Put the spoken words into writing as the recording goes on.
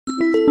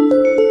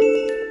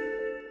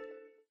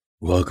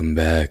Welcome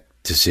back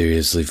to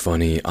Seriously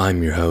Funny.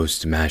 I'm your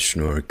host,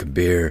 Mashnor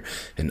Kabir,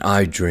 and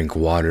I drink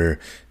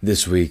water.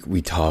 This week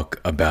we talk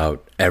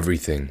about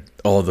everything,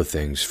 all the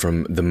things,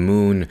 from the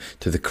moon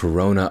to the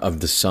corona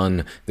of the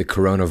sun, the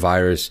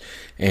coronavirus,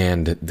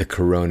 and the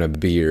corona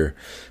beer.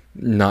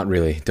 Not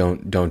really.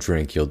 Don't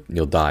drink.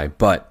 You'll die.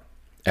 But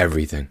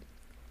everything.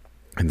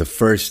 And the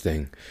first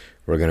thing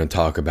we're going to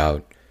talk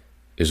about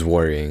is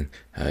worrying.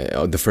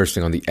 The first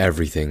thing on the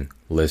everything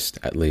list,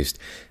 at least,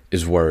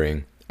 is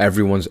worrying.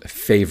 Everyone's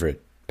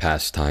favorite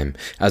pastime.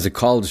 As a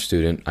college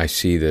student, I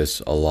see this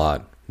a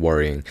lot,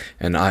 worrying.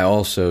 And I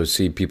also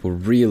see people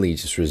really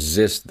just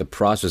resist the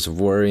process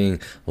of worrying,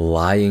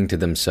 lying to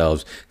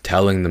themselves,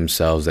 telling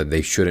themselves that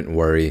they shouldn't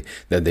worry,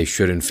 that they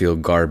shouldn't feel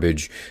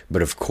garbage.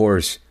 But of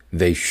course,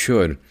 they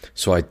should.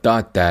 So I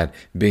thought that,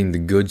 being the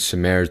good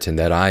Samaritan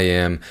that I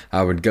am,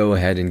 I would go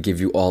ahead and give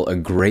you all a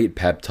great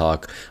pep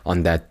talk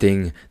on that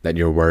thing that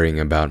you're worrying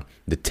about.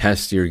 The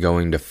test you're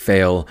going to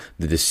fail,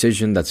 the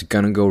decision that's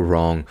going to go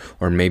wrong,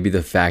 or maybe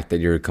the fact that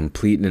you're a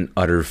complete and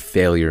utter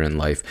failure in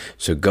life.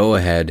 So go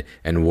ahead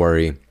and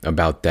worry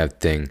about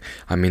that thing.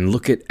 I mean,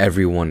 look at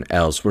everyone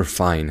else. We're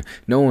fine.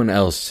 No one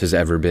else has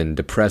ever been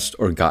depressed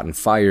or gotten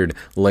fired,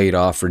 laid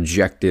off,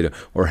 rejected,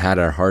 or had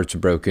our hearts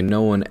broken.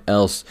 No one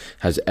else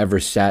has ever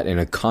sat in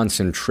a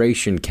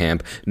concentration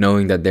camp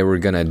knowing that they were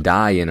going to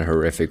die in a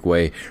horrific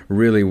way.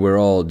 Really, we're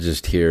all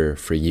just here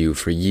for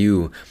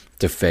you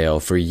to fail,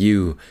 for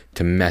you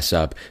to mess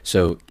up.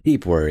 So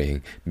keep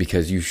worrying,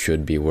 because you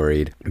should be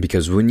worried.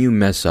 Because when you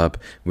mess up,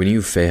 when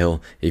you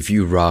fail, if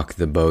you rock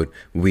the boat,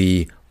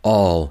 we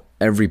all,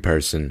 every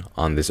person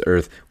on this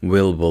earth,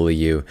 will bully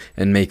you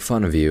and make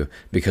fun of you,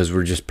 because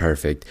we're just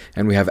perfect,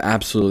 and we have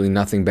absolutely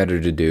nothing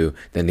better to do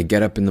than to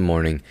get up in the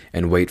morning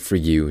and wait for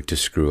you to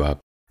screw up.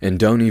 And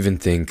don't even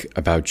think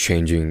about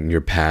changing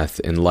your path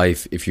in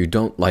life. If you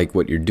don't like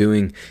what you're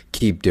doing,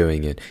 keep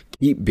doing it.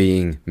 Keep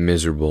being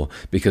miserable,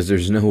 because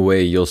there's no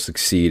way you'll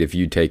succeed if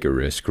you take a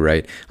risk,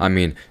 right? I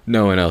mean,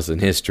 no one else in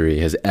history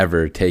has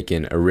ever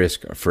taken a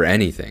risk for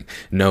anything.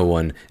 No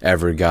one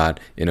ever got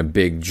in a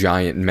big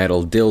giant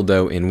metal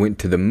dildo and went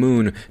to the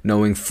moon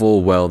knowing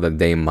full well that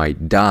they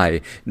might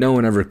die. No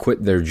one ever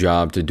quit their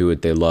job to do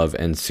what they love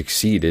and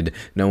succeeded.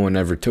 No one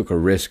ever took a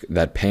risk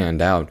that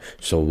panned out.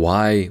 So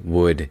why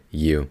would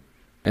you?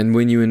 And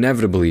when you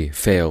inevitably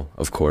fail,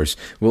 of course,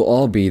 we'll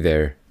all be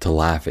there to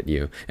laugh at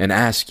you and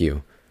ask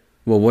you,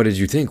 well, what did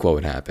you think what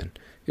would happen?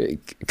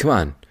 Come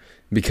on,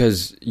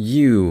 because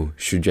you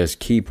should just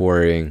keep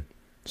worrying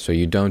so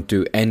you don't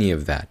do any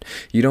of that.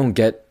 You don't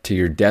get to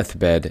your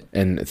deathbed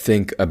and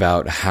think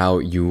about how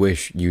you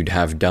wish you'd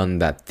have done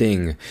that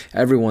thing.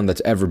 Everyone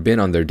that's ever been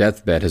on their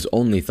deathbed has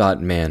only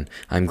thought, man,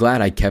 I'm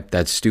glad I kept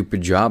that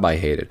stupid job I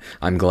hated.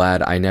 I'm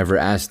glad I never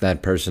asked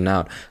that person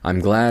out. I'm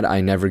glad I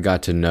never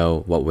got to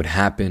know what would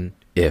happen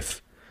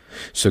if.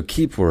 So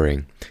keep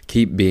worrying,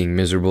 keep being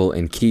miserable,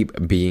 and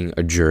keep being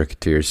a jerk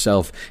to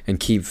yourself,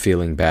 and keep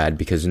feeling bad,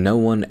 because no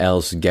one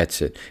else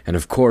gets it. And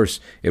of course,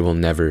 it will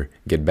never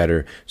get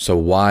better. So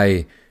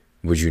why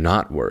would you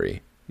not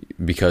worry?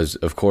 Because,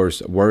 of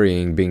course,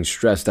 worrying, being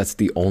stressed, that's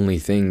the only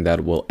thing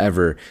that will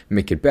ever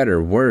make it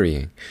better,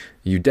 worrying.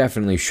 You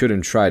definitely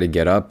shouldn't try to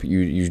get up.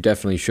 You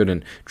definitely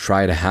shouldn't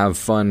try to have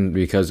fun,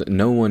 because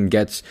no one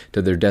gets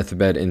to their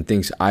deathbed and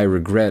thinks, I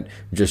regret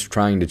just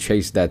trying to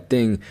chase that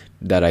thing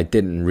that I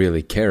didn't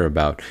really care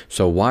about.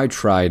 So why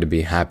try to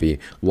be happy?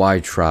 Why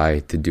try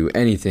to do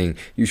anything?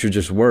 You should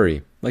just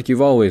worry, like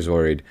you've always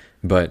worried,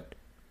 but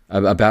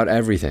about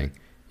everything,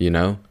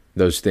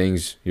 those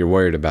things you're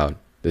worried about.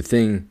 The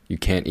thing you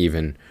can't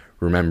even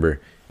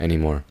remember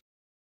anymore.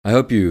 I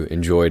hope you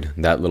enjoyed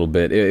that little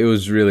bit. It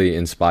was really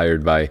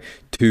inspired by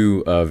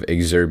two of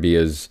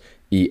Exurbia's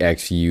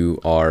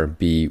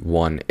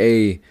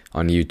EXURB1A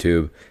on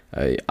YouTube.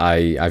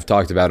 I've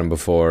talked about them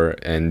before,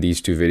 and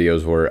these two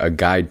videos were a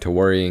guide to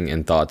worrying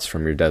and thoughts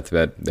from your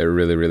deathbed. They were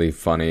really, really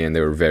funny, and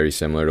they were very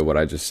similar to what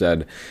I just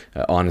said.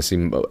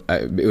 Honestly,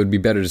 it would be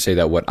better to say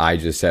that what I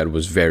just said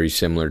was very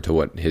similar to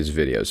what his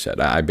video said.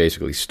 I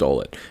basically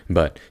stole it,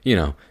 but,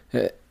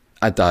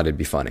 I thought it'd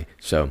be funny.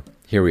 So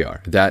here we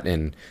are. That,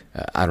 and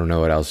I don't know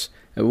what else.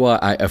 Well,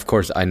 of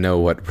course, I know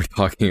what we're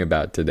talking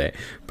about today,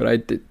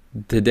 but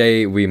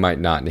today we might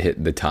not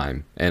hit the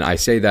time. And I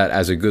say that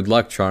as a good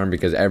luck charm,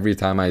 because every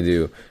time I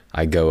do,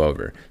 I go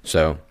over.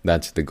 So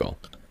that's the goal.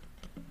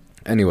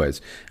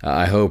 Anyways,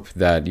 I hope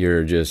that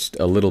you're just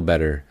a little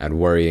better at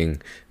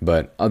worrying.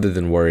 But other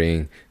than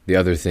worrying, the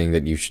other thing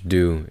that you should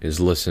do is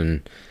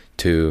listen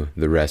to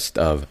the rest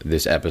of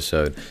this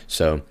episode.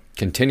 So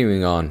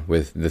continuing on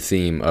with the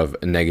theme of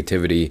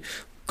negativity,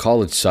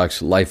 college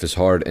sucks, life is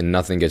hard, and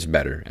nothing gets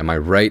better. Am I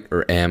right,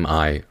 or am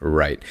I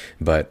right?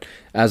 But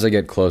as I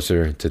get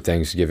closer to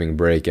Thanksgiving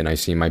break and I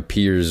see my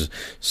peers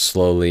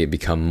slowly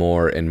become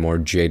more and more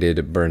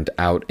jaded, burnt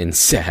out, and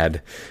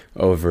sad,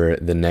 over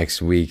the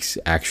next weeks.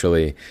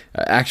 Actually,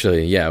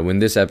 yeah, when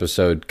this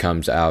episode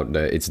comes out,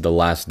 it's the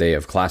last day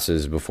of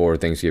classes before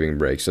Thanksgiving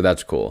break, so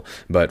that's cool.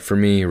 But for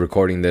me,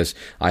 recording this,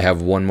 I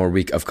have one more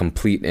week of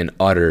complete and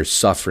utter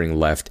suffering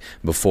left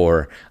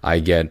before I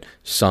get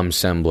some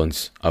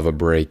semblance of a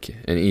break.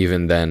 And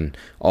even then,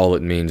 all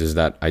it means is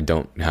that I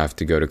don't have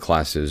to go to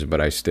classes,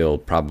 but I still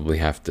probably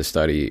have to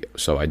study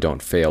so I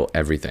don't fail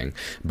everything.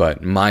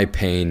 But my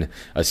pain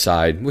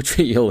aside, which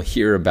you'll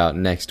hear about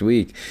next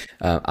week,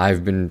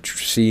 I've been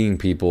seeing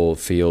people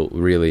feel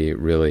really,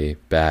 really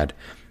bad.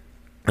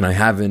 And I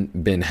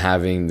haven't been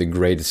having the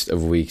greatest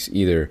of weeks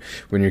either.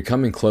 When you're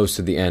coming close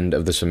to the end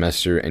of the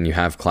semester and you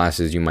have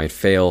classes, you might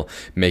fail,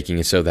 making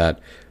it so that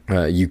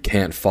you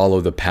can't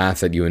follow the path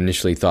that you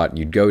initially thought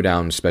you'd go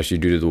down, especially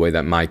due to the way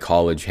that my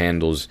college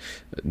handles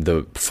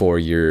the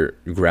 4-year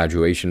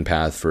graduation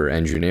path for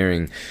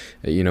engineering.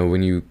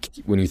 When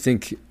you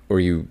think or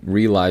you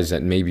realize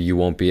that maybe you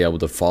won't be able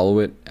to follow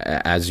it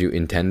as you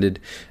intended,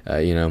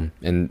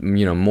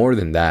 more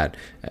than that,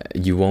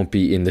 you won't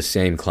be in the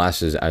same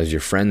classes as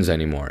your friends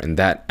anymore, and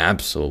that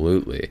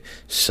absolutely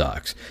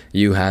sucks.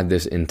 You had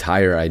this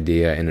entire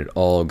idea and it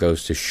all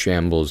goes to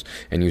shambles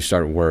and you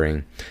start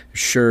worrying.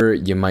 Sure,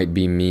 you might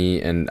be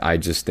me, and I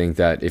just think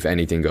that if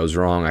anything goes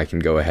wrong, I can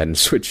go ahead and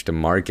switch to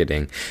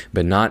marketing,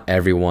 but not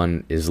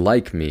everyone is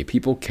like me.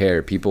 People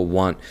care, people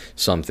want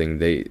something,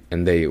 they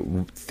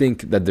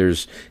think that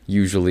there's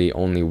usually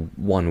only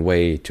one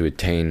way to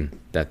attain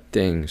that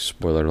thing.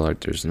 Spoiler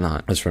alert, there's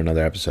not. That's for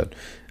another episode.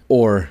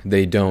 Or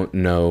they don't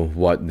know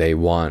what they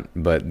want,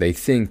 but they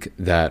think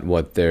that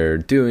what they're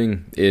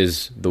doing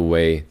is the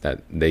way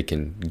that they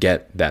can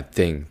get that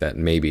thing that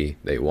maybe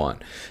they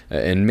want.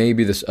 And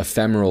maybe this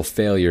ephemeral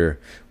failure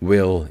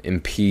will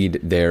impede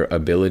their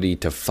ability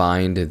to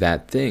find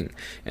that thing.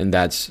 And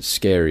that's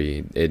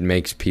scary. It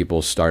makes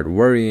people start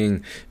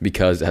worrying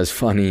because, as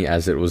funny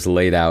as it was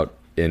laid out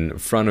in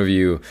front of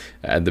you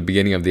at the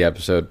beginning of the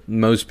episode,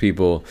 most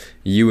people,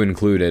 you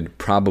included,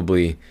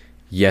 probably,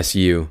 yes,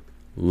 you,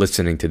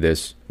 listening to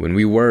this, when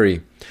we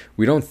worry,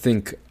 we don't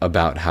think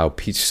about how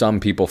some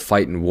people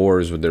fight in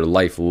wars with their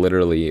life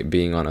literally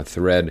being on a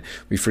thread.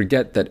 We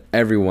forget that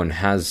everyone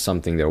has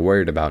something they're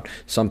worried about,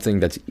 something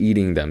that's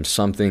eating them,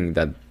 something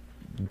that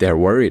they're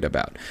worried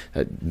about.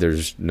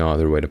 There's no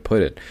other way to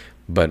put it.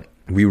 But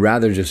we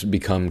rather just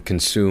become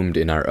consumed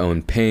in our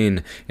own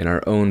pain, in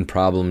our own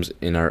problems,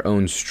 in our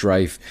own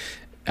strife,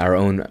 our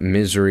own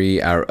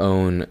misery, our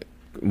own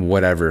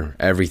whatever,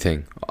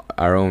 everything,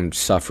 our own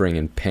suffering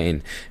and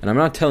pain. And I'm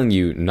not telling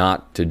you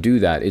not to do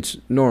that. It's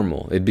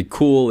normal. It'd be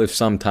cool if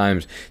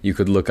sometimes you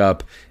could look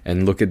up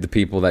and look at the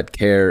people that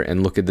care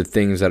and look at the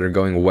things that are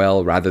going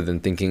well rather than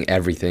thinking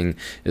everything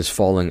is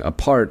falling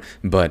apart.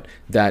 But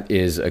that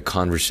is a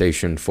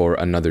conversation for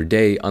another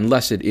day.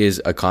 Unless it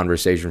is a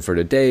conversation for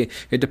today,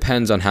 it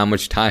depends on how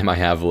much time I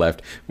have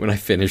left when I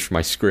finish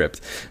my script.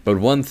 But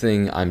one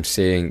thing I'm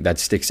saying that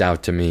sticks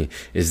out to me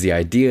is the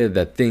idea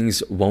that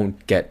things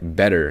won't get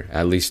better.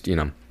 At least,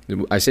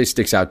 I say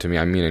sticks out to me,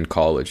 I mean in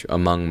college,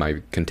 among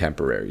my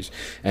contemporaries.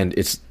 And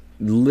it's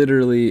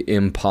literally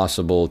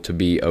impossible to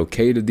be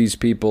okay to these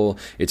people.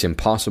 It's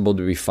impossible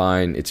to be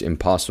fine. It's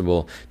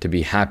impossible to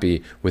be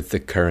happy with the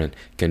current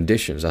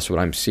conditions. That's what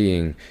I'm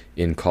seeing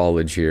in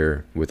college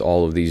here with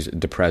all of these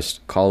depressed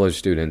college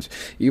students.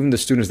 Even the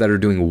students that are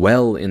doing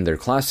well in their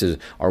classes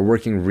are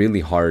working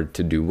really hard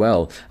to do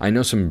well. I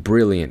know some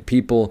brilliant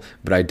people,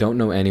 but I don't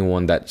know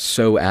anyone that's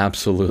so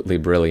absolutely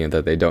brilliant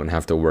that they don't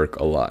have to work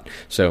a lot.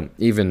 So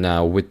even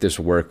now, with this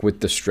work,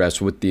 with the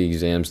stress, with the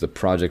exams, the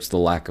projects, the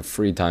lack of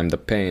free time, the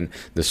pain,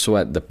 the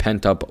sweat, the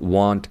pent-up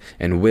want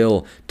and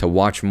will to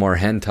watch more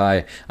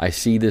hentai, I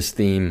see this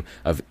theme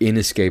of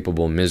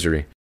inescapable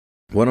misery.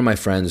 One of my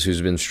friends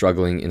who's been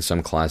struggling in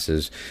some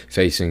classes,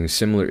 facing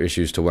similar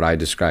issues to what I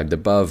described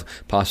above,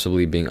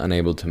 possibly being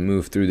unable to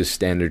move through the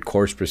standard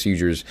course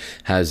procedures,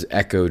 has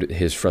echoed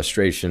his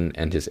frustration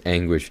and his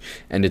anguish,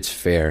 and it's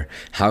fair.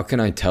 How can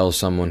I tell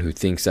someone who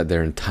thinks that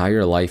their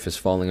entire life is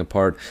falling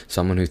apart,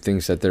 someone who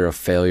thinks that they're a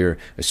failure,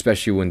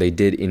 especially when they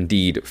did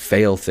indeed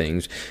fail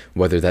things,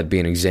 whether that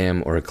be an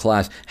exam or a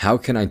class, how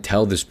can I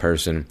tell this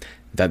person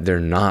that they're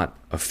not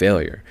a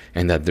failure,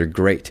 and that they're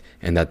great,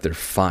 and that they're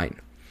fine?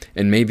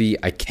 And maybe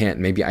I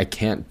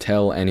can't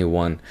tell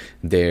anyone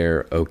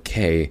they're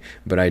okay,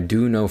 but I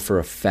do know for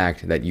a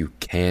fact that you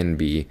can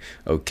be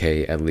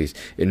okay, at least.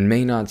 It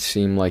may not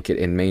seem like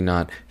it may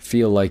not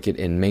feel like it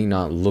may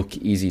not look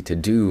easy to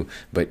do,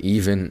 but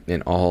even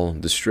in all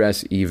the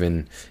stress,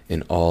 even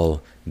in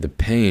all the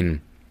pain,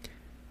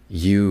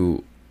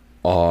 you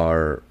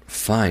are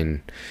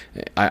fine.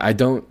 I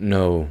don't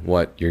know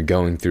what you're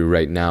going through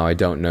right now. I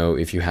don't know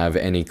if you have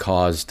any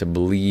cause to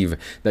believe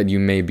that you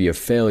may be a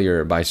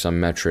failure by some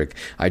metric.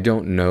 I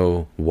don't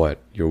know what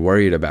you're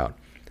worried about.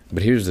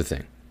 But here's the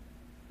thing.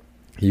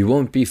 You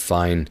won't be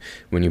fine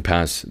when you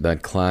pass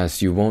that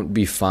class. You won't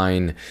be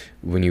fine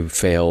when you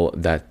fail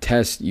that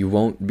test. You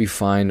won't be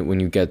fine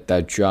when you get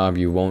that job.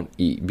 You won't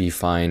be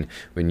fine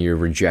when you're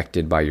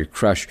rejected by your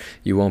crush.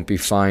 You won't be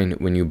fine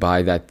when you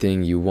buy that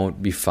thing. You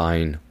won't be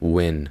fine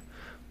when.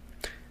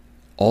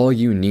 all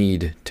you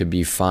need to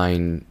be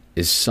fine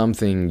is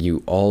something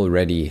you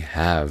already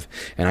have.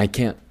 And I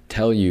can't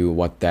tell you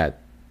what that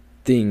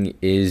thing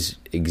is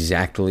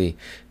exactly,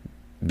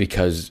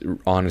 because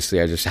honestly,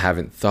 I just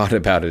haven't thought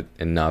about it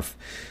enough.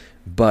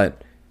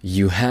 But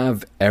you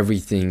have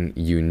everything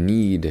you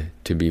need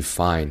to be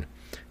fine,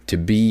 to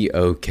be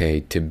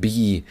okay, to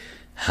be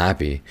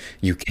happy.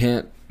 You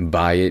can't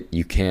buy it,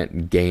 you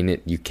can't gain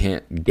it, you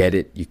can't get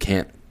it, you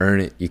can't earn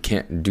it, you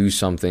can't do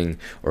something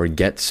or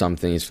get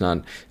something.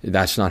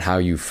 That's not how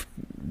you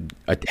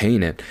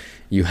attain it.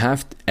 You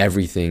have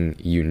everything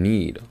you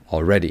need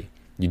already.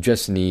 You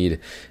just need,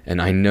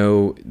 and I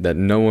know that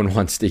no one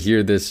wants to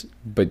hear this,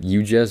 but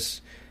you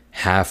just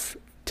have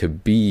to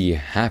be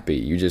happy.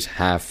 You just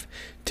have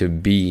to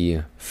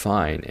be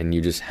fine, and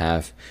you just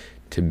have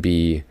to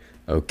be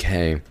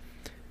okay.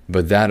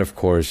 But that, of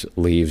course,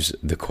 leaves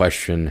the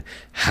question,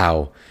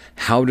 how?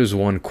 How does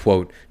one,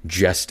 quote,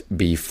 just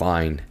be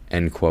fine,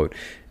 end quote?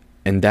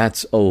 And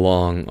that's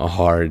a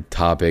hard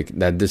topic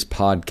that this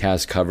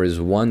podcast covers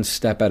one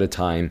step at a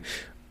time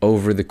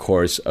over the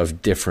course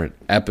of different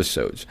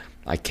episodes.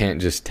 I can't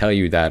just tell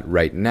you that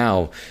right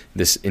now.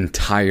 This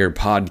entire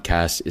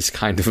podcast is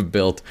kind of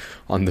built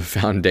on the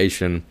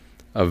foundation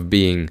of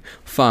being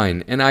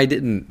fine. And I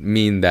didn't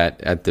mean that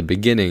at the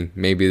beginning.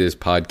 Maybe this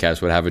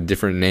podcast would have a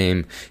different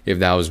name if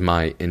that was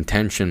my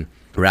intention.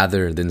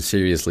 Rather than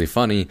Seriously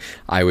Funny,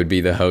 I would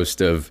be the host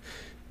of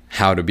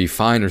How to Be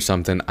Fine or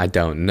something. I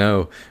don't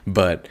know.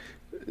 But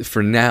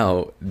for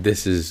now,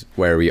 this is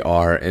where we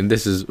are, and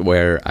this is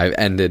where I've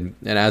ended.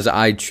 And as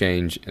I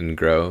change and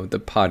grow, the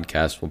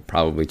podcast will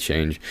probably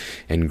change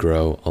and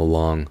grow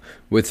along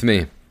with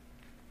me.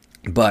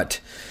 But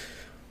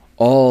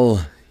all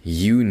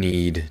you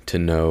need to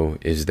know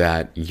is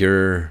that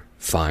you're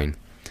fine.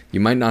 You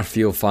might not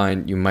feel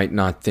fine. You might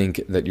not think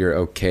that you're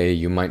okay.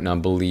 You might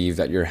not believe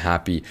that you're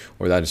happy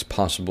or that it's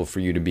possible for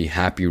you to be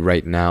happy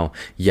right now,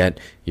 yet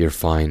you're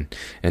fine.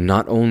 And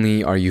not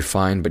only are you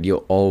fine, but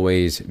you'll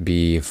always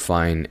be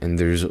fine. And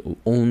there's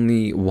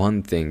only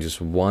one thing,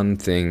 just one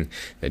thing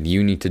that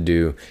you need to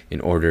do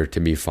in order to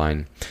be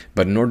fine.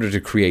 But in order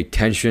to create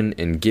tension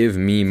and give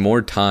me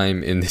more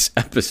time in this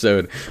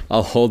episode,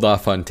 I'll hold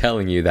off on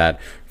telling you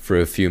that for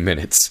a few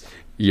minutes.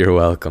 You're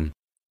welcome.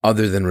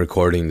 Other than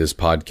recording this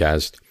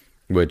podcast,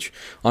 which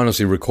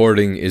honestly,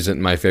 recording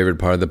isn't my favorite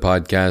part of the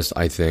podcast.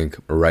 I think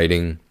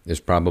writing is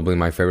probably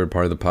my favorite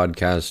part of the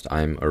podcast.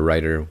 I'm a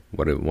writer.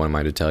 What am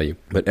I to tell you?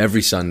 But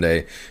every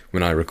Sunday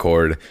when I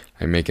record,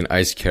 I make an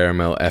iced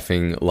caramel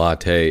effing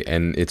latte,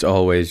 and it's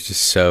always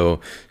just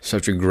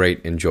such a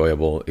great,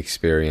 enjoyable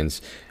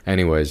experience.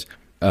 Anyways,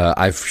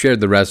 I've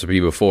shared the recipe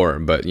before,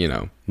 but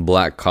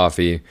black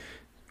coffee,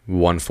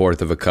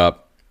 1/4 of a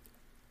cup,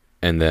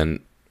 and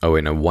then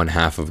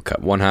 1/2 of a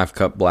cup. 1/2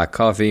 cup black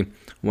coffee,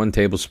 1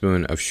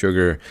 tablespoon of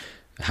sugar,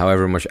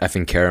 however much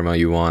effing caramel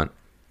you want,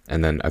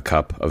 and then a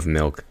cup of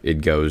milk.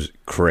 It goes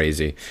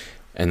crazy.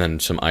 And then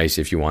some ice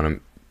if you want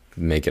to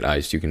make it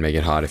iced. You can make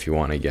it hot if you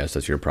want, I guess.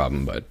 That's your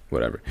problem, but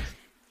whatever.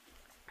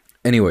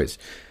 Anyways,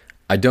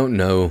 I don't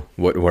know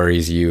what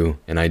worries you,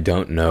 and I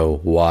don't know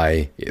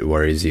why it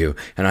worries you,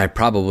 and I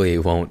probably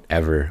won't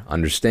ever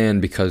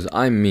understand because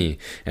I'm me,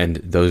 and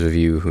those of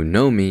you who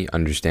know me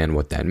understand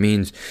what that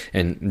means.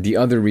 And the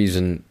other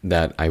reason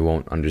that I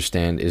won't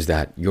understand is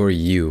that you're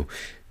you.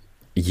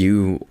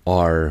 You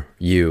are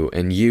you,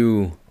 and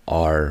you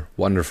are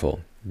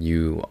wonderful.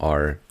 You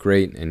are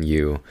great, and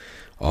you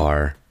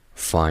are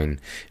fine.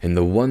 And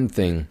the one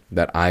thing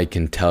that I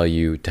can tell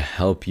you to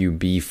help you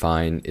be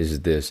fine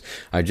is this.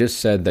 I just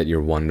said that you're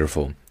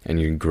wonderful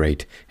and you're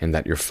great and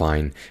that you're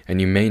fine,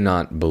 and you may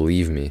not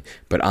believe me,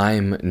 but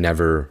I'm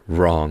never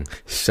wrong.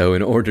 So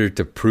in order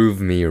to prove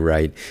me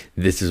right,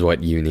 this is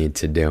what you need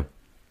to do.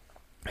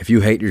 If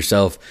you hate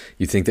yourself,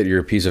 you think that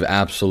you're a piece of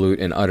absolute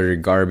and utter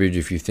garbage,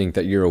 if you think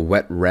that you're a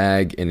wet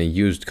rag in a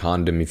used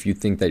condom, if you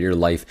think that your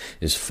life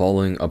is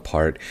falling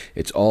apart,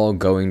 it's all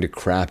going to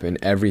crap and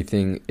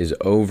everything is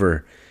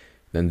over,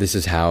 then this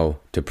is how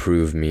to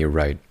prove me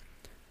right.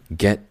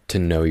 Get to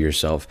know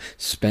yourself.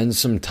 Spend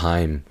some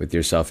time with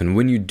yourself. And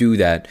when you do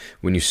that,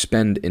 when you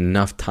spend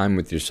enough time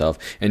with yourself,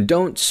 and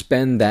don't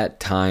spend that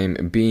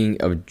time being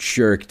a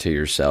jerk to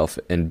yourself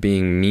and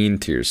being mean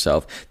to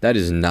yourself,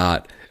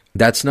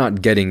 that's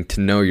not getting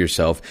to know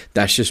yourself.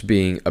 That's just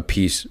being a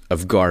piece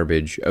of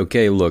garbage.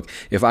 Okay, look,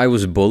 if I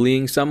was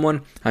bullying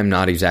someone, I'm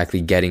not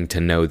exactly getting to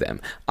know them.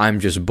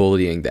 I'm just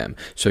bullying them.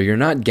 So you're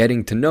not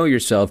getting to know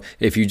yourself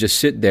if you just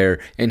sit there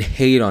and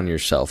hate on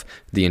yourself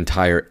the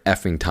entire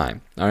effing time.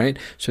 All right?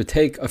 So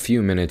take a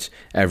few minutes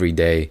every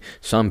day.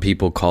 Some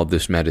people call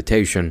this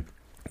meditation,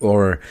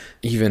 or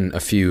even a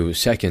few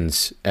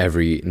seconds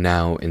every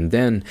now and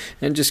then,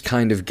 and just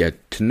kind of get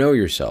to know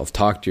yourself,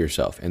 talk to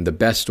yourself. And the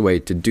best way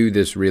to do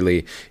this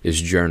really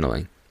is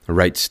journaling.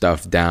 Write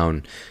stuff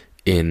down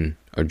in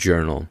a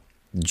journal.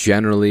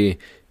 Generally,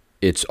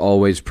 it's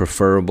always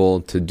preferable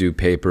to do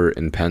paper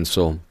and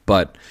pencil,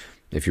 but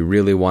if you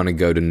really want to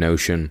go to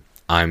Notion,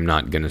 I'm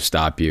not going to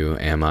stop you,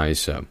 am I?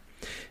 So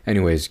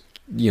anyways,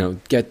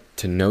 get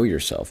to know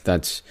yourself.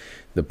 That's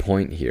the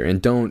point here.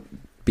 And don't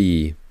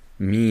be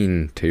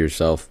mean to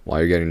yourself while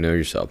you're getting to know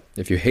yourself.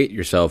 If you hate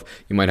yourself,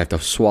 you might have to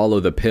swallow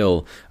the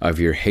pill of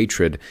your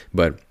hatred,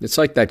 but it's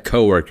like that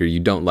coworker you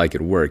don't like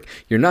at work.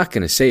 You're not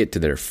going to say it to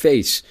their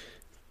face,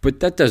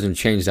 but that doesn't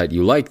change that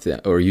you like them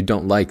or you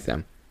don't like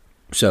them.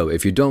 So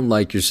if you don't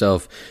like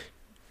yourself,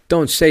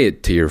 don't say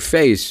it to your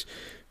face.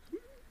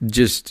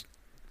 Just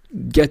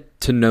get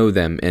to know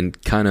them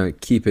and kind of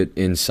keep it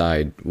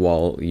inside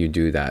while you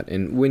do that.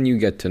 And when you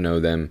get to know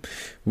them,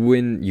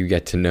 when you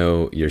get to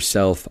know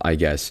yourself, I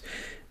guess,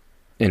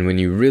 and when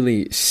you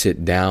really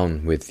sit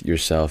down with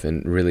yourself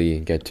and really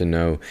get to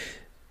know,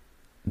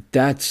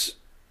 that's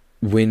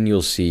when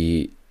you'll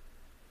see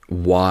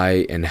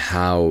why and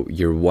how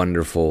you're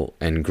wonderful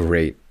and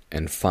great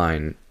and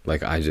fine,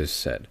 like I just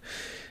said.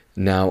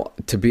 Now,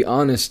 to be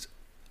honest,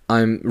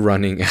 I'm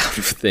running out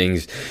of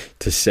things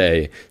to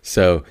say.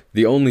 So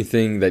the only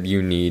thing that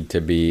you need to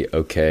be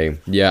okay,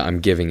 yeah, I'm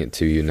giving it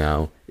to you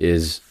now,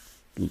 is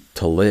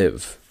to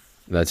live.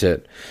 That's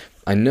it.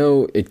 I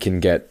know it can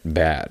get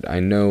bad. I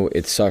know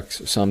it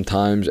sucks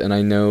sometimes, and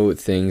I know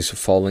things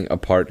falling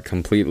apart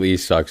completely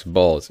sucks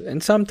balls.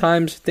 And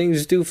sometimes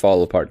things do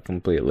fall apart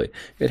completely.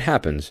 It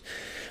happens.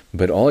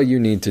 But all you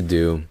need to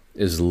do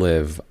is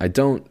live. I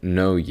don't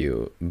know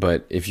you,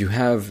 but if you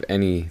have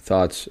any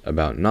thoughts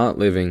about not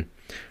living,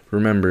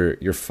 remember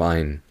you're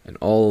fine. And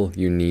all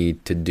you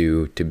need to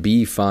do to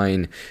be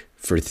fine,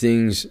 for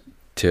things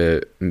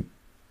to,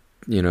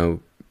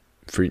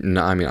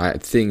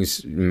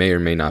 things may or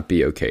may not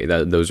be okay.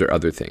 Those are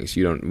other things.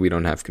 We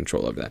don't have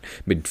control of that.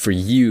 But for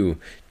you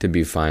to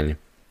be fine,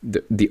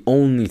 the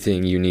only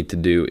thing you need to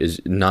do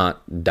is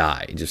not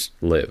die. Just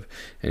live.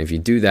 And if you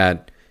do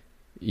that,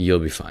 you'll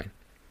be fine.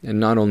 And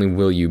not only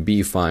will you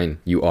be fine,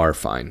 you are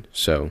fine.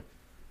 So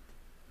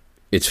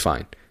it's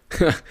fine.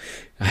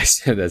 I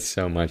said that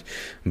so much,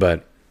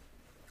 but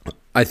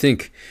I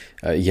think,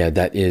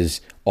 that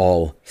is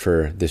all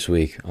for this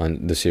week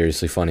on the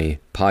Seriously Funny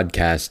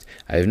podcast.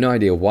 I have no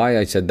idea why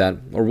I said that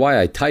or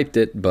why I typed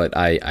it, but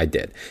I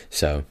did.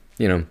 So,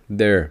 you're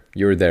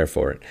there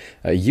for it.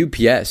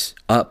 UPS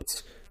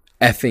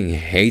effing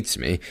hates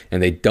me,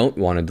 and they don't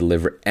want to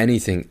deliver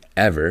anything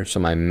ever. So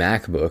my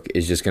MacBook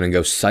is just going to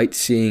go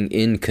sightseeing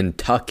in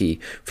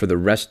Kentucky for the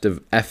rest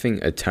of effing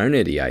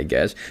eternity, I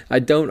guess. I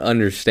don't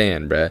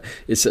understand,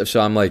 bruh. So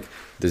I'm like,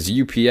 does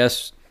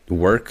UPS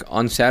work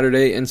on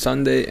Saturday and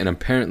Sunday? And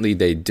apparently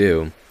they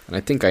do. And I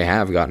think I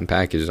have gotten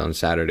packages on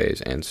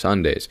Saturdays and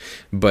Sundays.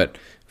 But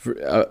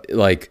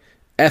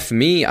F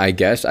me, I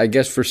guess. I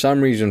guess for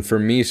some reason, for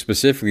me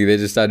specifically, they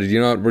decided, you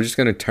know what, we're just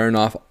going to turn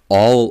off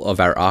all of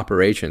our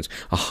operations,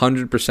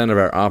 100% of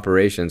our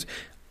operations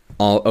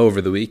all over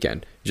the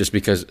weekend. Just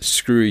because,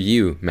 screw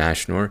you,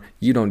 Mashnor.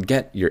 You don't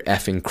get your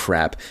effing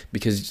crap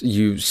because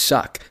you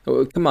suck.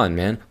 Oh, come on,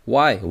 man.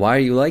 Why? Why are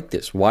you like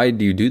this? Why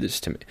do you do this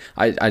to me?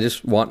 I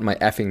just want my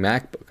effing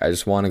MacBook. I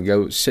just want to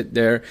go sit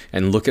there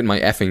and look at my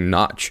effing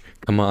notch.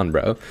 Come on,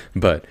 bro.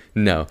 But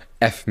no,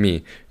 F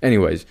me.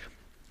 Anyways,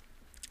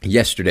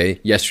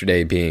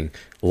 yesterday being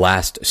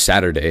last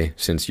Saturday,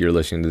 since you're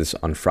listening to this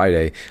on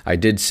Friday, I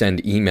did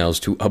send emails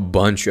to a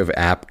bunch of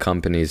app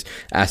companies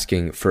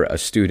asking for a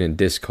student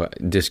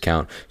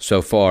discount.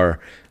 So far,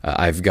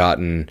 I've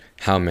gotten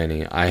how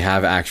many? I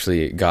have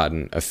actually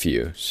gotten a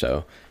few.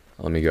 So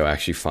let me go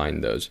actually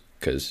find those.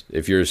 Because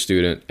if you're a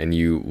student and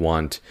you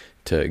want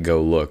to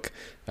go look,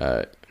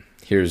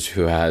 here's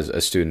who has a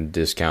student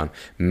discount.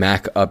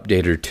 Mac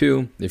Updater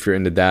 2, if you're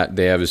into that,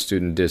 they have a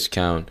student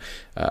discount.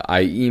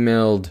 I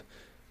emailed,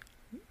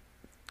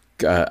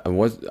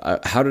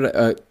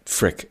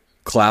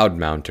 Cloud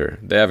Mounter.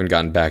 They haven't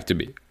gotten back to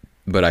me,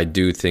 but I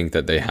do think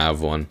that they have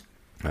one.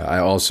 I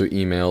also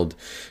emailed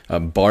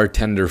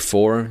Bartender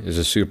 4 is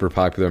a super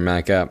popular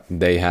Mac app.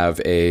 They have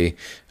a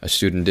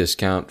student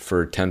discount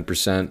for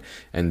 10%.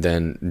 And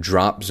then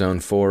Drop Zone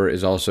 4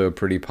 is also a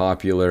pretty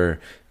popular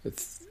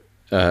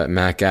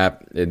Mac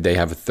app. They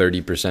have a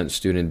 30%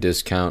 student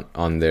discount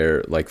on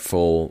their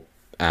full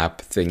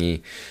app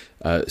thingy.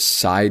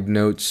 Side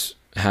Notes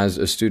has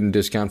a student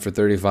discount for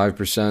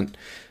 35%.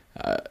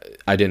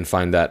 I didn't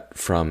find that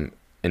from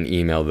an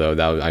email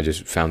though. I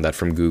just found that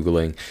from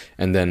Googling.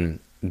 And then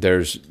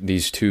there's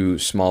these two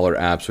smaller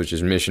apps, which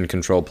is Mission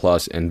Control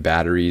Plus and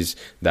Batteries,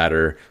 that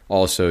are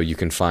also, you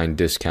can find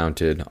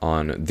discounted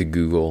on the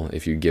Google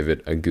if you give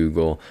it a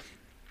Google.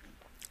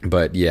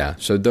 But yeah,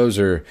 so those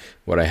are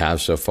what I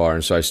have so far.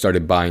 And so I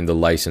started buying the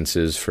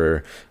licenses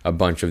for a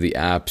bunch of the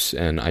apps,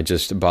 and I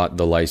just bought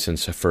the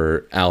license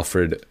for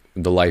Alfred,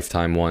 the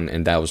lifetime one,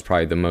 and that was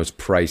probably the most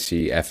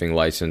pricey effing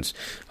license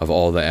of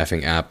all the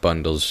effing app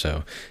bundles.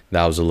 So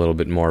that was a little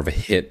bit more of a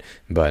hit,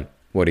 but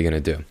what are you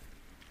going to do?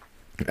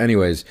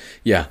 Anyways,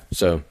 yeah,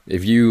 so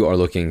if you are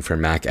looking for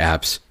Mac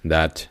apps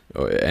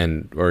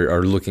or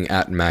are looking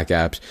at Mac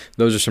apps,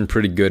 those are some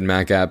pretty good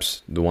Mac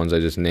apps, the ones I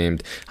just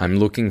named. I'm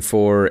looking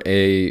for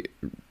a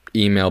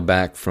email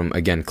back from,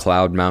 again,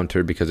 Cloud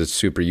Mounter, because it's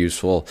super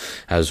useful,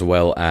 as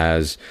well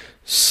as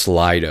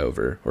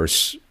Slideover,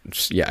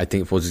 I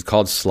think, was it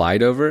called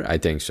Slideover? I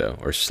think so,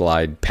 or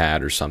Slide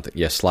Pad or something.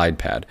 Yeah, Slide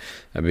Pad,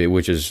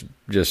 which is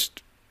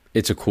just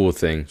it's a cool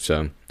thing.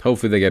 So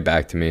hopefully they get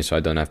back to me so I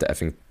don't have to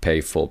effing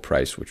pay full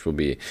price, which will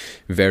be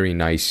very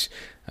nice.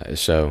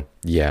 So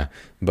yeah,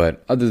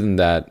 but other than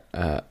that,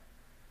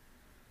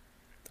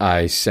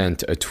 I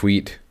sent a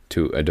tweet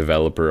to a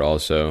developer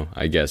also,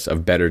 I guess,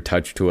 of Better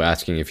Touch Tool,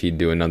 asking if he'd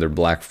do another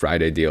Black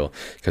Friday deal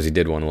because he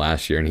did one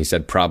last year, and he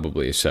said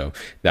probably. So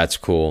that's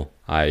cool.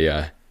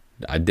 I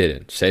did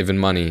it, saving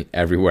money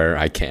everywhere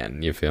I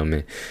can. You feel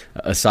me?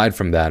 Aside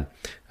from that,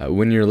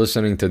 when you're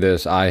listening to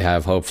this, I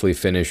have hopefully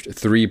finished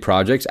 3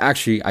 projects.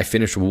 Actually, I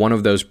finished one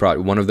of those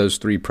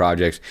 3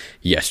 projects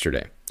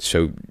yesterday.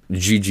 So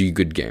GG,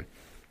 good game.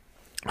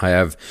 I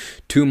have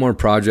 2 more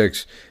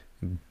projects.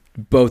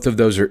 Both of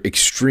those are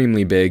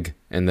extremely big,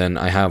 and then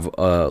I have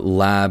a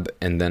lab,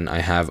 and then I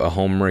have a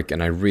homework,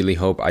 and I really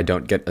hope I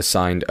don't get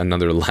assigned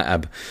another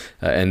lab,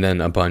 and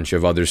then a bunch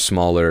of other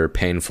smaller,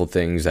 painful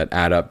things that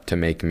add up to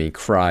make me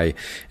cry.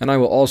 And I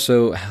will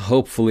also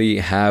hopefully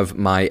have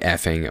my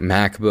effing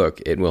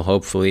MacBook. It will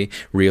hopefully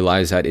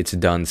realize that it's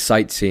done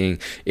sightseeing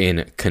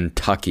in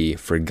Kentucky,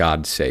 for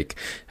God's sake.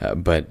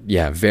 But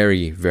yeah,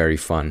 very, very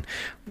fun.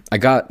 I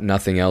got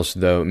nothing else,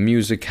 though.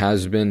 Music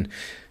has been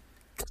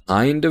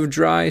kind of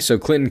dry. So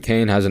Clinton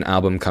Kane has an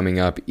album coming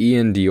up.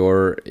 Ian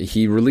Dior,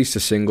 he released a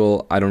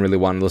single. I don't really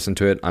want to listen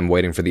to it. I'm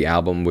waiting for the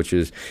album, which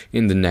is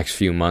in the next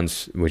few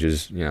months, which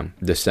is,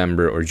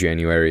 December or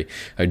January.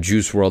 A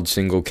Juice WRLD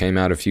single came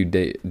out a few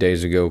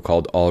days ago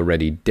called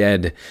Already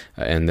Dead.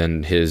 And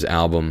then his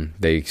album,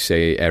 they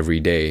say every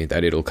day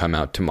that it'll come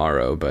out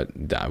tomorrow, but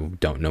I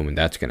don't know when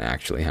that's going to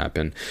actually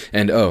happen.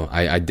 And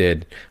I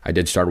did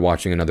start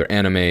watching another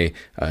anime,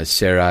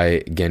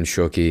 Serai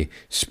Genshoki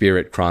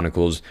Spirit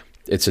Chronicles.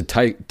 It's a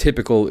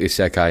typical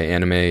isekai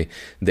anime.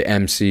 The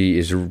MC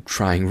is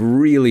trying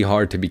really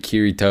hard to be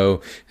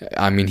Kirito.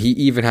 I mean, he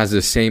even has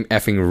the same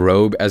effing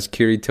robe as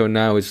Kirito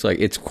now. It's like,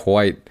 it's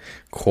quite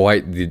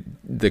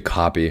the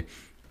copy.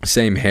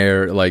 Same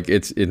hair, like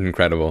it's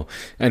incredible.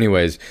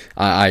 Anyways,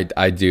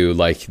 I do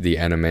like the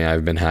anime.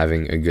 I've been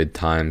having a good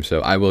time,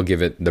 so I will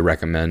give it the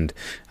recommend.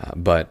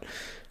 But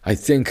I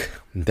think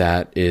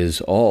that is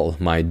all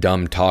my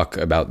dumb talk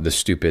about the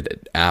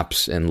stupid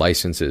apps and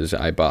licenses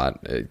I bought.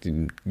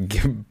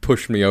 It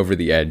pushed me over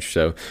the edge,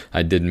 so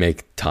I did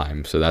make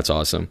time, so that's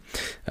awesome.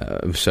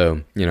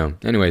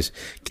 Anyways,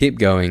 keep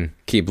going,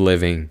 keep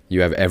living.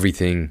 You have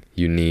everything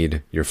you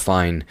need. You're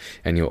fine,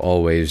 and you'll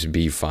always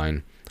be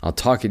fine. I'll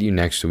talk to you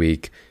next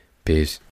week. Peace.